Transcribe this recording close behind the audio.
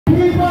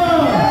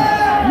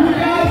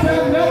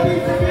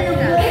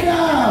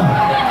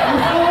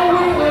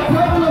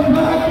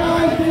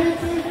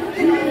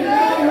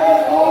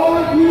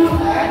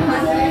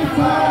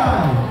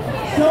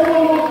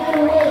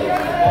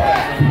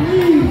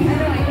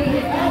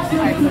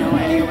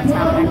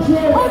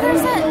happening? Oh,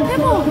 there's that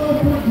nipple.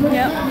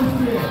 Yep.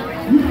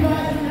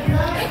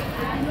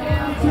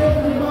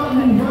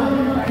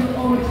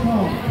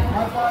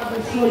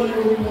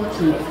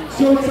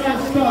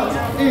 Showtime starts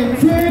in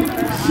 10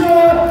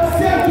 short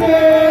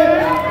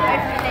seconds.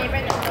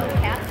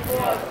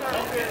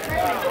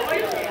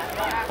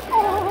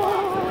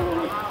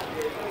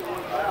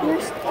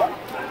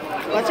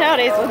 Watch out,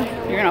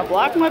 Aislinn. You're gonna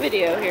block my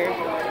video here.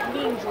 I'm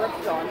being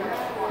dripped on.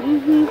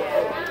 Mm-hmm.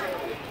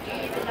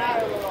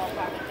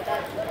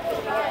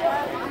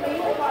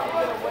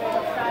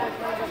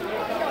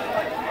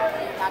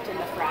 Not in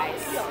the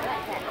fries.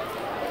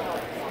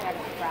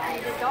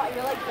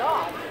 You're like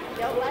dogs.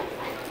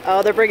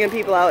 Oh, they're bringing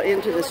people out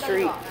into the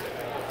street. I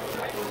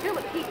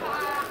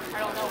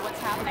don't know what's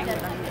happening to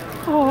them.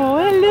 Oh,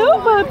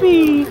 hello,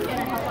 puppy.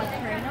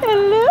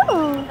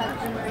 Hello.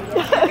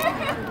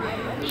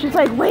 She's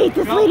like, wait,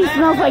 this lady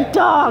smells like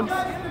dogs.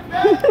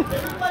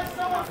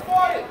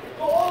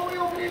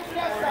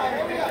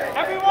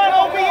 Everyone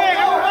over here,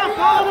 everyone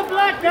follow the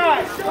black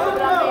guy.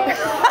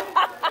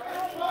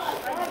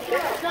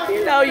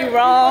 You know you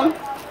wrong.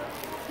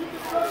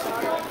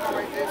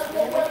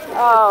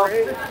 Oh,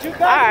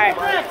 alright.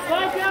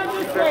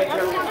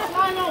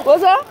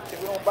 What's up?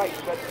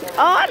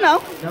 Oh, I know.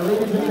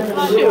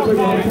 Shoot.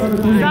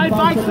 Side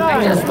by side.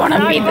 I just want to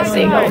feed the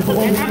seagulls.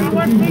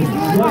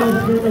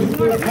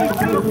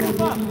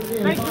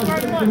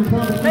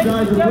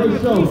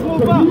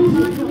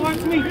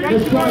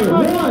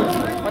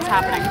 What's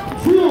happening?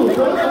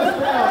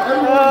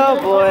 Oh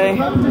boy.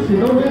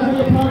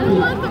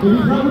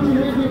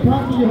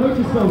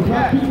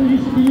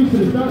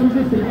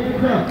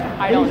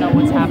 I don't know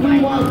what's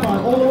happening.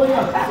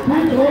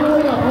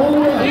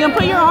 You can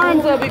put your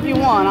arms up if you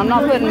want. I'm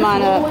not putting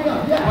mine up.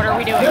 What are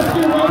we doing? He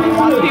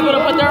wants people to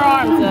put their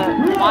arms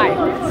up. Why?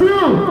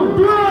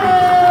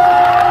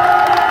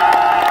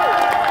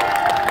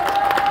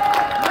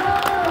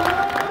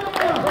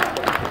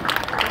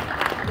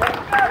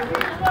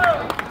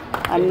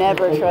 I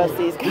never trust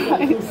these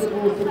guys.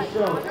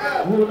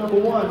 Rule number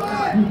 1,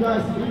 you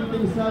guys see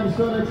anything inside the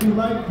show that you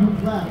like, you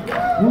clap.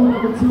 Rule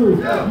number 2, you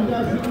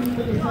guys see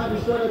anything inside the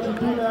show that you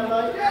do not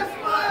like,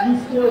 you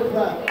still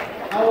clap.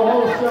 Our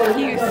whole show,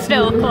 You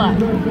still clap.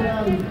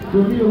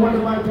 We'll be one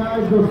of my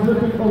guys go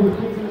flipping over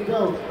kids and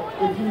adults.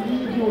 If you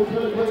leave, you will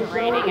feel a great show.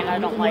 raining and I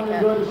don't like it.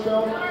 Enjoy the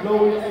show,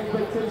 lower your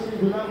expectations,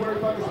 do not worry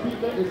about the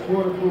speaker, it's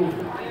waterproof.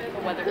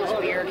 The weather is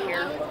weird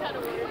here.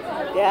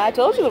 Yeah, I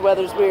told you the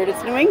weather's weird.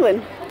 It's New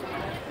England.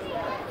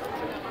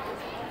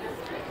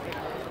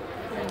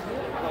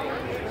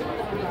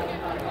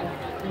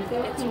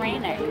 It's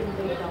raining.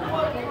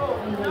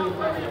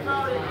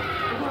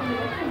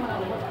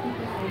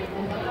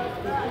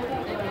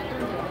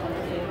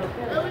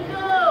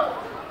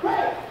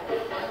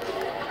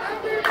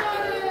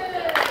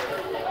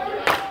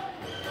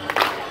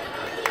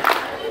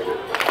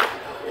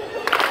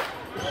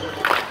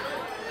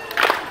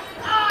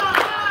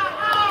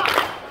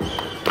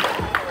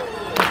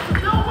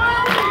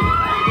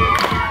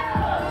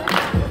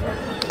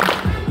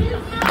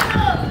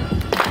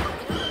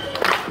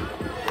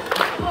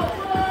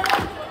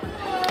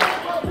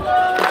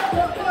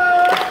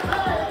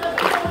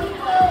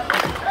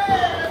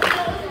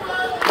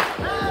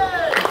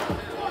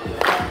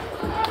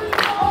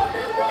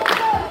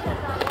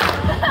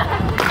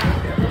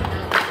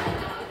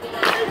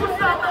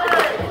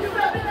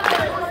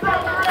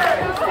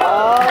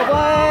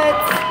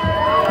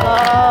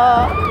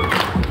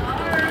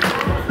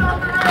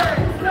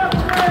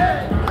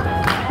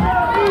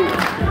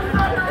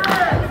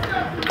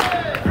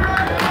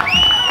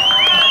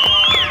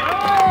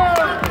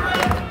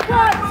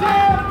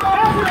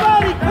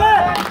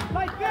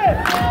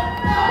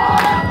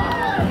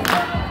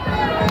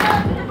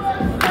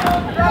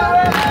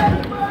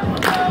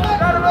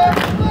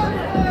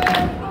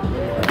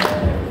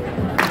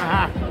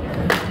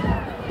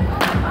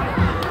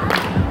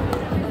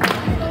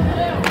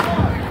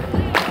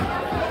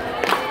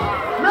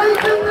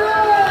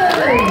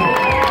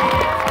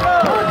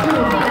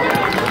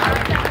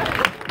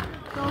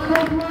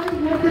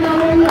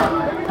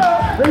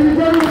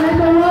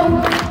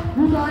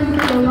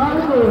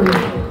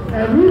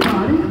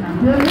 Everybody,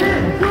 get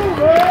in.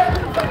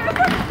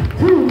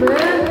 2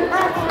 men,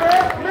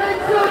 make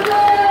some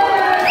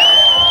noise.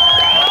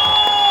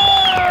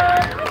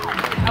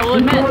 I will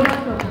admit,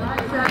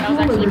 that was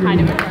actually kind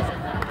of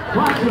impressive.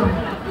 Watch him.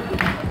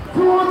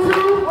 2 on 2.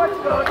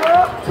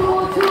 2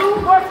 on 2.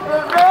 Watch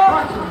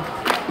him.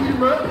 Eat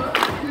him up.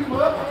 Eat him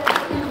up.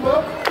 Eat him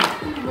up.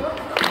 Eat him up.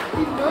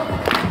 Eat him up.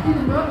 Eat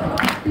him up.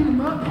 Eat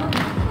him up.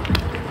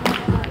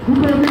 Who's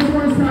gonna miss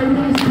one side of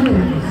these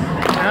twins?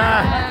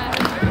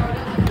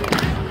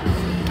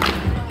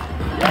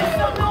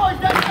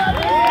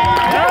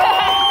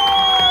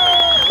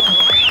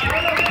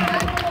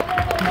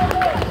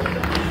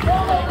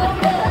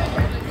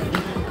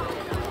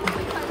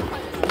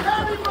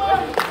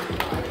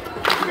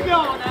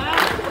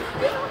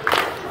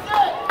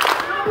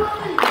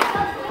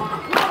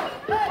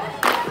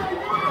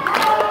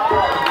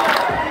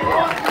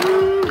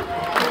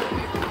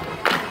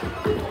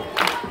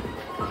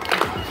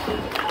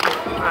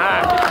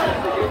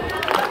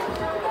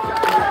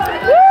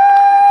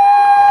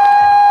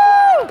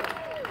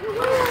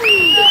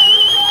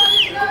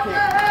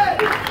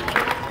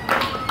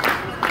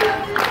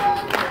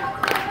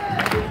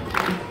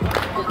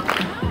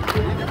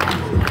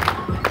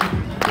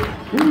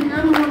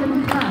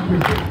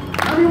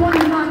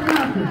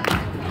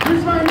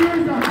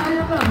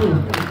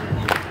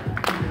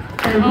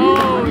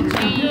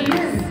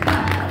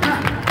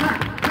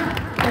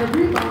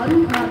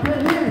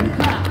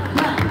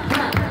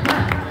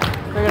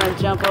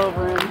 jump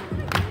over him.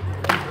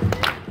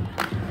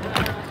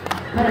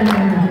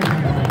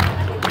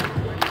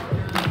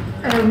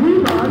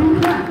 Everybody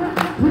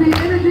clap. With the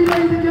energy,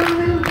 ladies and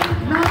gentlemen,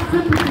 not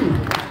sympathy.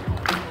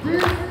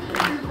 This is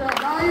the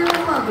higher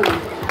level.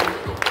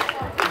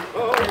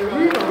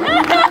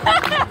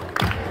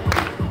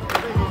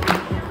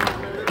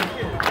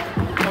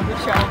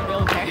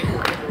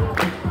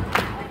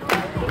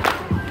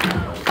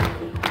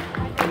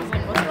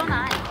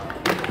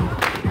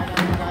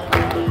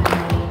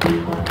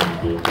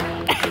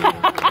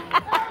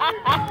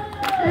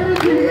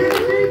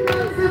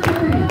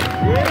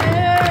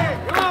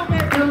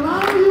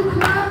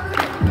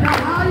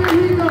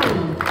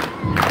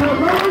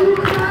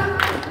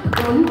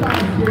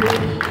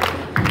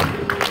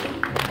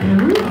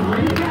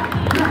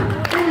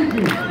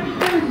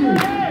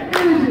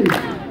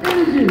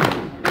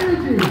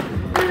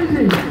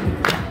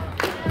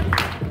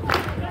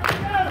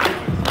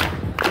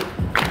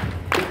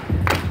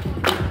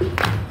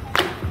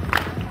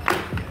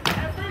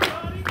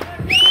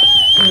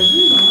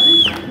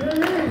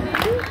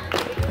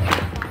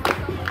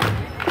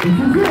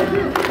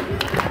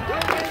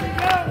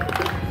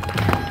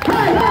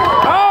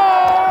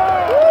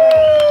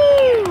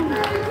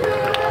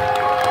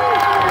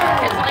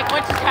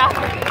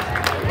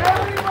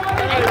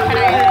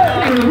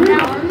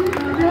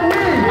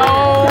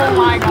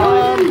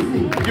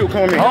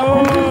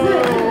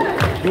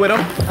 You with him?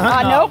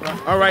 Nope.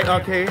 All right,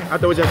 okay. I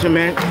thought it was just your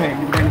man. Hey, you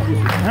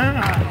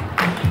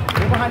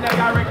behind that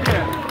guy right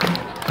there.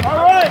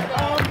 All right.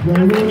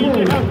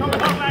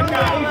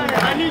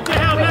 I need your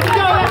help. Let's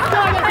go.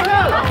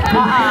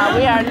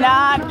 We are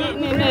not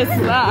getting in this.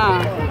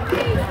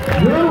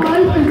 Your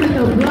life is in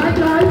the black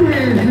guy's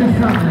hands this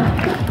time.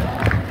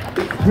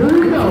 Here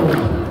we go.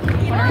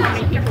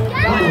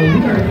 Oh, we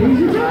got an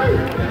Asian guy?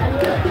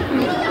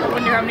 I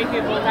wonder how many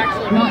people have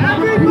actually got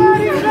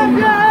Everybody clap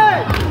your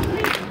hands!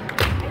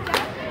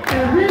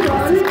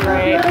 Everybody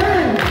clap your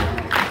hands!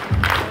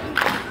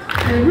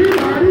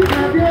 Everybody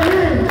clap your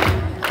hands!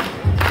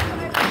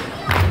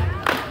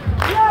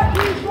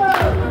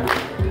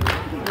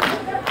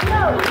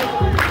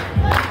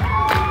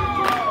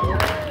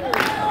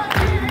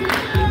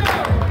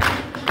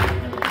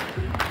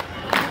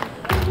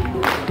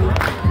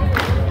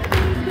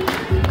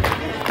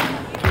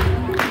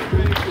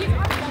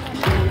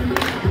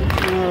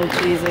 Oh,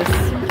 Jesus.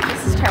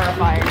 This is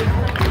terrifying.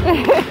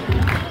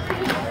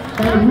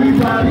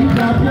 Everybody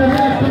clap your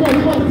hands. Come on,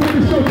 we're about to take the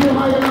show to a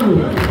higher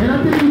level. And I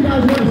think you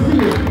guys want to see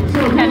it. So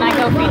Can I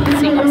go feed the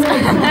seagulls?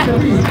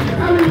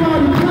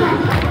 Everybody clap.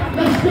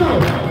 Let's go.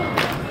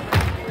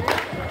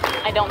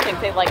 I don't think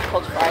they like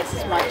cold fries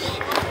as much.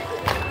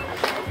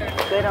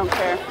 They don't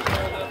care.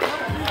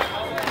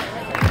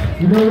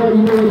 You know what?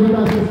 You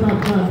guys can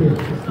stop clapping.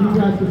 You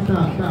guys can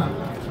stop.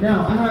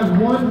 Now, I have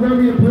one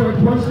very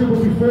important question,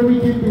 but before we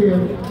get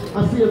there,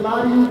 I see a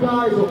lot of you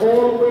guys are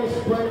always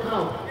spread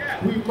out.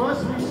 We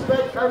must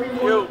respect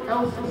everyone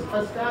else's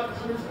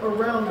establishments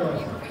around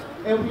us.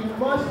 And we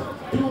must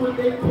do what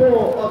they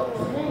call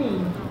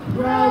obtain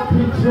crowd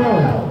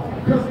control.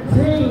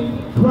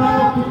 Contain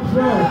crowd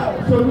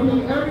control. So we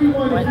need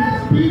everyone, if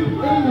you speak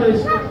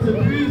English, to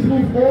please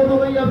move all the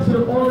way up to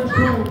the orange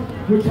room,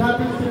 which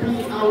happens to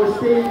be our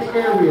stage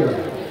area.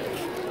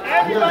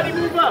 Everybody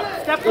move up.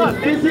 Step up.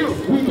 In physics,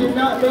 we did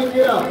not make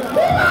it up.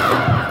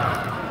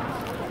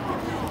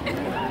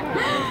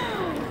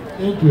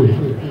 Thank you.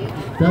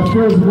 That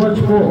feels much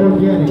more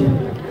organic.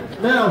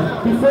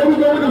 Now, before we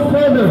go any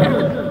further,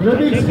 let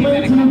me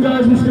explain to you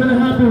guys what's going to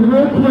happen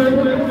real quick.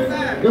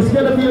 It's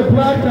going to be a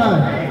black guy.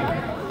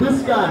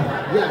 This guy,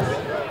 yes.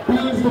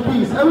 Beans the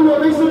Beast.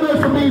 Everyone, make some noise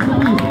for Beans the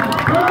Beast.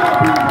 Come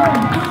on, Beans the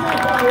Beast.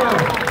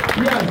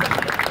 Yes.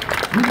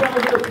 You guys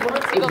are the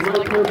front.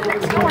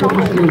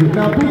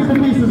 Now, Beans the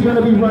Beast is going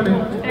to be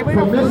running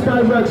from this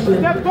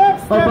direction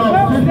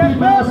about 50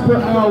 miles per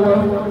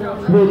hour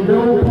with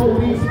no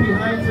police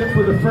behind him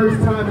for the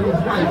first time in his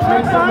life.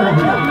 Make some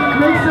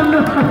noise. Make some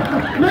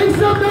noise. Make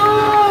some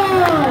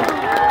noise.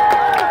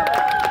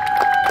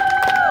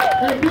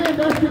 And then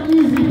that's the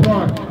easy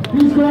part.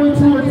 He's going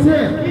to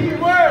attempt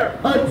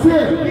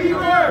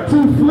to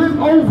flip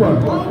over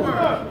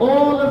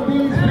all of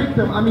these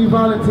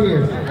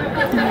volunteers.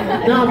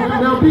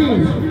 Now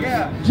Beans,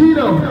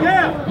 Gino,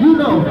 you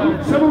know,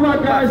 some of our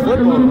guys look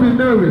a little bit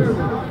nervous.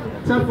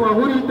 Teflon,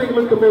 who do you think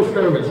looked the most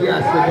nervous?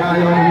 Yes, the guy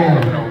over there.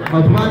 A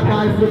black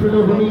guy flipping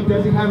over me,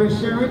 does he have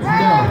insurance? No.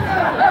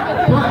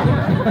 But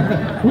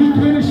we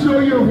can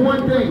assure you of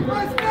one thing. Me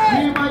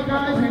and my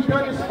guys, we've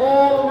done this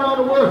all around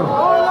the world.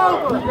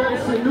 We've done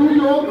this in New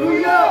York,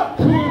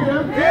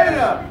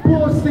 Canada,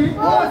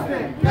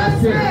 Boston.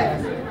 That's it.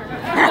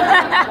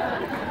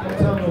 Don't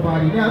tell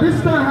nobody. Now this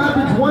stuff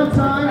happens one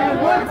time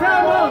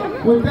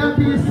only. With that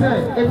being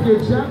said, if you're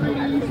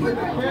Japanese with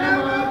the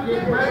camera,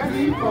 get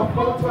ready for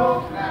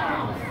photo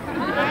now.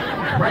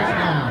 Right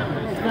now.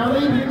 Now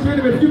ladies and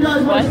gentlemen, if you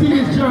guys want to see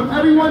this jump,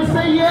 everyone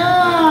say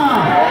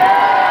yeah!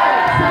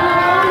 Say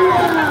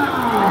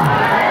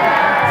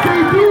yeah! Say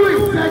do it,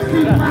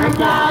 sexy black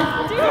guy!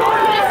 Do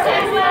it,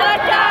 sexy black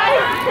guy!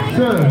 So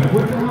sir.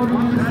 What the hell did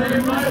you say?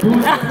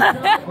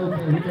 Okay,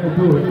 we're gonna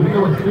do it. We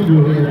know it's studio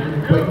here,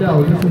 but no,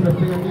 this is a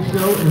family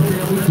show, and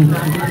families do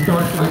not get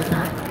started like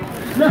that.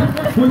 Now,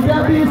 with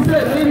that being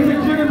said, ladies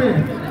and gentlemen,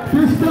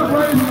 this stuff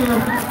right here,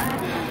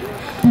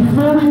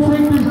 before we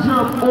take this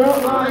jump,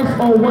 all eyes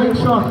on white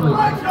chocolate.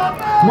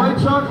 White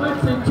chocolate,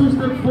 take 2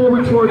 steps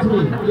forward towards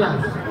me.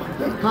 Yes.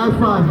 High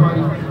five,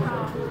 buddy.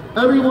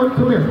 Everyone,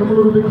 come here. Come a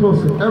little bit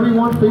closer.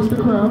 Everyone, face the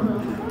crowd.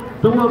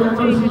 Don't worry, I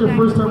know this is your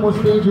first time on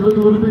stage. You look a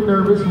little bit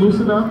nervous.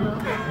 Loosen up.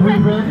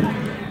 Breathe in.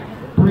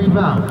 Breathe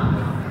out.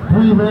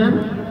 Breathe in.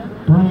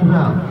 Breathe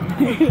out.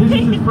 This is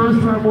his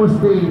first time on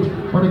stage.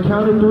 On the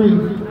count of 3,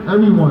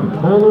 everyone,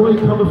 all the way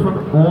coming from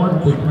on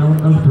the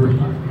count of 3.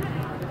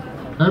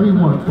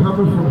 Everyone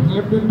coming from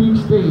Hampton Beach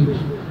stage,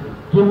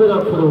 give it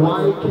up for the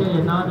YK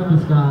and Not in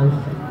Disguise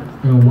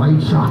and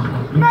White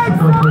Chocolate. Make some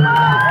noise for White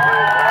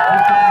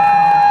Chocolate.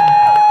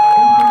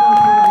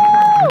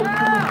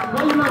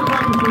 Why you not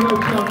clapping for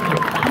White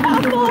Chocolate?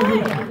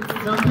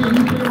 Now, P,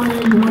 you came on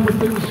here, you helped us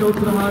take the show to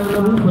the higher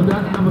level. For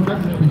that, I have a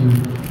message for you.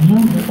 You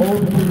and all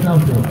the kids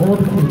out there, all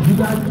the kids, you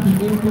guys can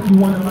do anything you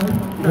want in life.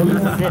 All you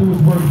have to do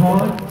is work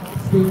hard,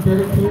 stay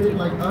dedicated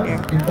like us,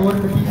 in order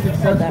to be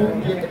successful,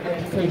 get an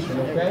education,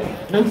 okay?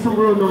 Make some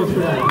real noise for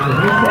that, guys.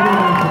 Make some real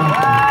noise for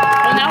that.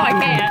 Well, now I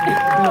can't.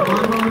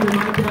 My mom and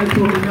my dad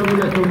told me never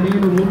let no man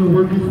or woman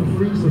work you for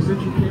free, so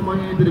since you came on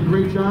here and did a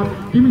great job,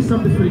 give me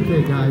something for the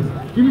kid, guys.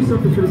 Give me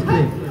something for this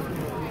kid.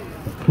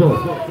 Whoa.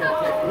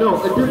 No,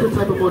 a different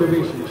type of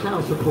motivation.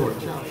 Child support.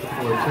 Child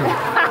support.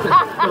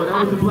 No, that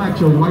was a black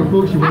joke. White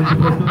folks, you weren't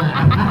supposed to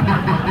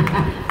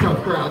laugh.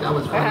 Tough crowd. That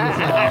was funny as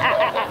hell.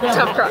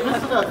 Now,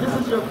 listen up. This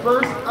is your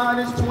first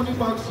honest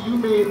 $20 you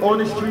made on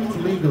the streets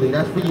legally.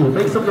 That's for you.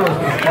 Make some noise for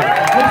this kid.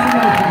 Make some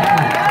noise for this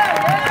kid.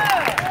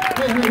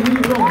 Hey, where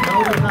you going?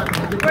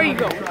 Where you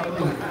going?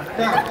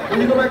 Now, when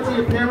you go back to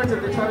your parents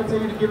and they try to tell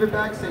you to give it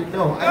back, say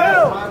no. I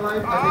lived my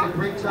life. I did a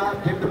great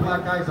job. Give the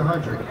black guys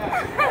 100.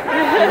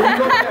 And when you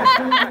go back to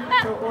school,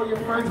 tell all your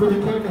friends when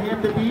you came to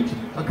Hampton Beach,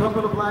 a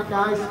couple of black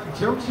guys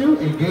jumped you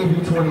and gave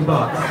you $20.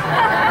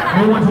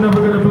 No one's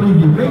never gonna believe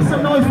you. Make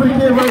some noise for the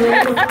kid right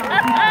here.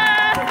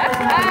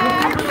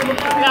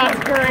 That's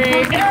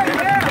great.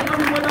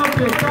 Everyone out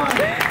there,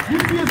 guys, you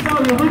see us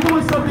out here. We're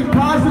doing something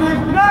positive.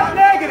 Not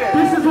negative.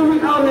 This is what we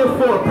out here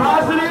for.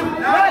 Positive.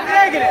 Not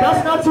negative.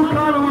 That's not too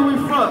common where we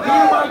from. Me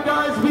and my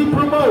guys, we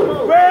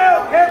promote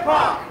Real hip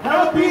hop.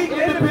 Healthy,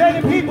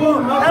 independent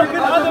people helping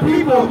other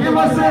people. Give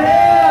us a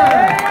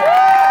hand.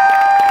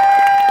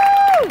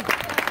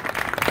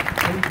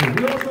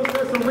 We also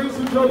said some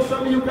racial jokes.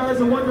 Some of you guys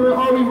are wondering,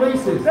 are we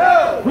racist?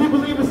 No. We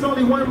believe it's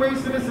only one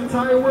race in this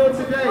entire world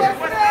today.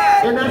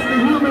 And that's the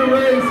human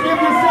race.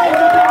 Give yourselves a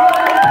big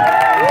round.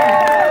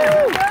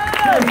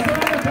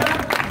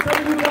 Some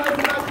of you guys are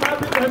not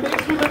clapping. That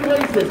makes you look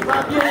racist.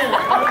 Clap your hands.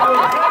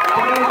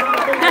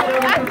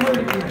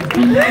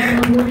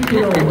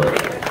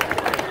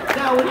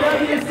 Now, with that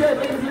being said,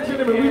 ladies and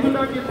gentlemen, we do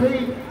not get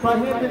paid by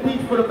Hampton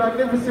Beach for the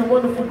magnificent,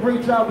 wonderful,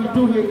 great job we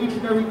do here each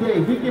and every day.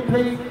 We get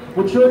paid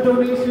with your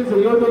donations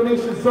and your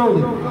donations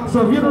solely.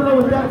 So if you don't know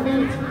what that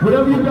means,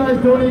 whatever you guys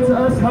donate to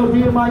us, help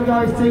me and my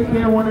guys take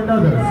care of one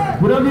another.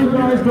 Whatever you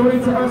guys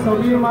donate to us, help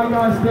me and my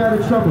guys stay out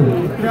of trouble.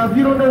 Now, if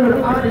you don't know what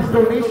an honest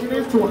donation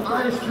is to an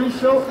honest street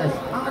show, as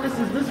honest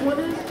as this one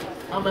is,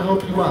 I'm gonna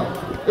help you out.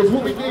 It's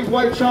what we gave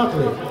White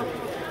Chocolate.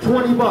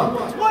 $20.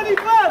 $20.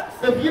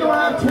 If you don't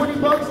have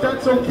 $20,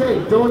 that's okay.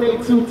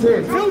 Donate 2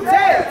 tens. 2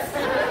 tens.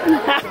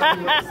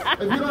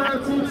 If you don't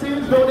have 2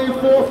 tens, donate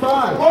 4 or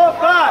 5. 4 or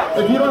 5.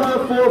 If you don't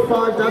have 4 or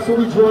 5, that's where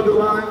we draw the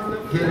line.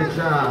 Get a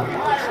job.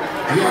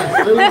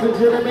 Yes, ladies and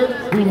gentlemen,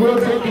 we will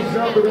take this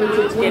job. We're going to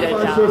take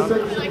 25 short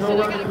seconds to go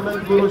around and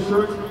collect little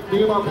shirts. Me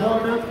and my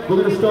partner, we're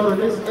going to start on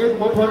this end.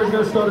 My partner's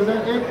going to start on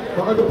that end.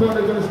 My other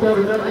partner's going to start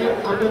on that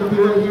end. I'm going to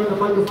be right here on the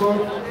microphone.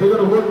 They're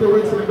going to work their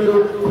way to the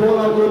middle, call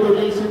out your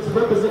donations,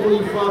 represent where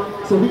you're from,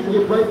 so we can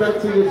get right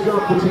back to your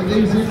jump with your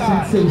Asian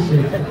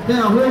sensation.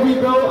 Now, here we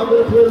go. I'm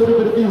going to play a little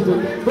bit of music.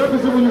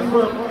 Represent where you're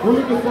from. We're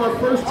looking for our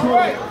first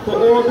 20 for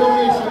all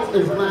donations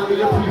is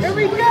gladly appreciated. Here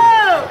we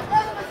go.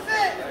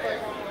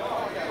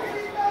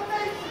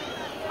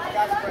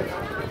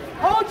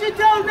 Hold your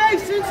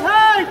donations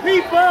high,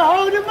 people.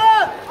 Hold them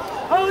up.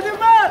 Hold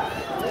them up.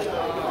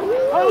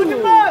 Hold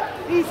them up.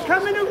 He's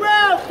coming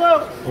around,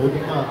 folks. Hold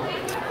them up.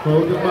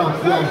 Hold them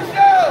up.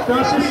 Yes.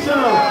 Start the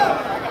show.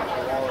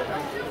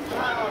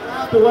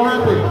 So what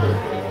happened?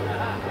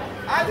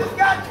 I just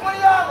got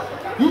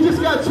 $20. You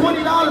just got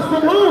 $20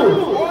 from who?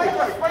 Only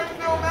for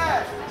Springfield,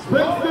 Mass.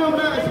 Springfield,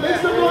 Mass. Make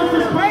some noise for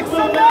Make some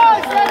Springfield, noise,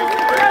 Mass.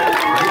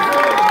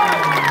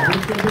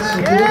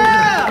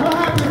 Yeah. What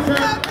happened,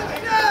 Sam?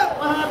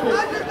 What happened? I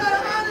just got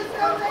an honest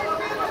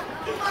donation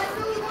to my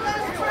new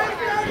best friend,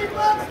 $30.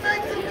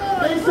 Make some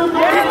noise. Make some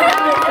noise.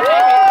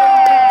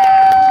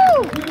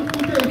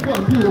 Beautiful day for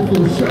a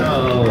beautiful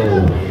show.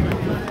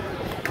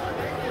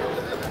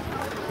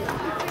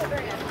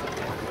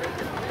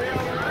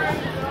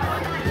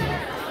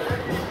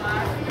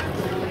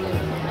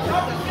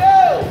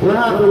 What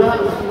happened? What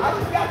happened? I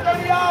just got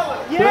 $30.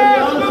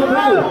 $30 from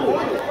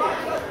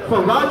who?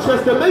 from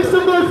Rochester. Make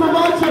some noise for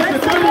Rochester.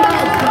 Turn it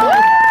out,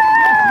 guys.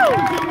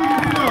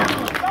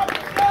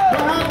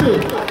 What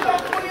happened?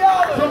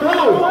 From who?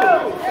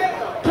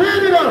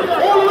 Canada.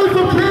 All the way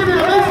from Canada.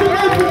 Make some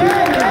noise for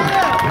Canada.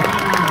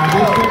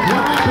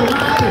 What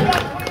happened?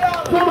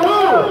 From who?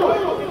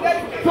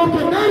 From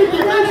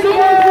Connecticut. Make some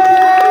noise for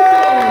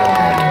Connecticut.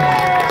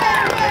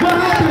 What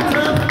happened,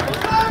 Tim?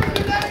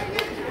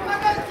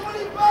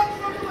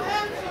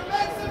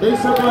 Make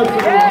some noise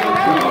for New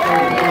Hampshire.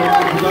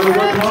 You gotta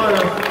work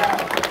harder.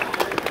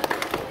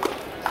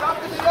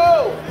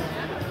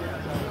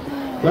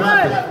 What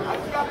happened?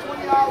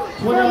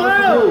 $20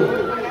 for who?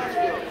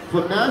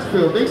 From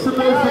Nashville. Make some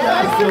noise for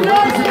Nashville.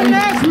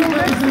 Two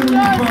representing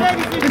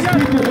There's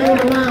people all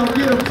around.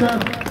 Get them, Chuck.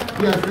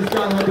 Yes, this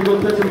guy had to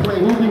go catch and play.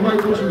 We'll be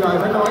right with you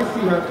guys. I know, I see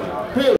her. Hey.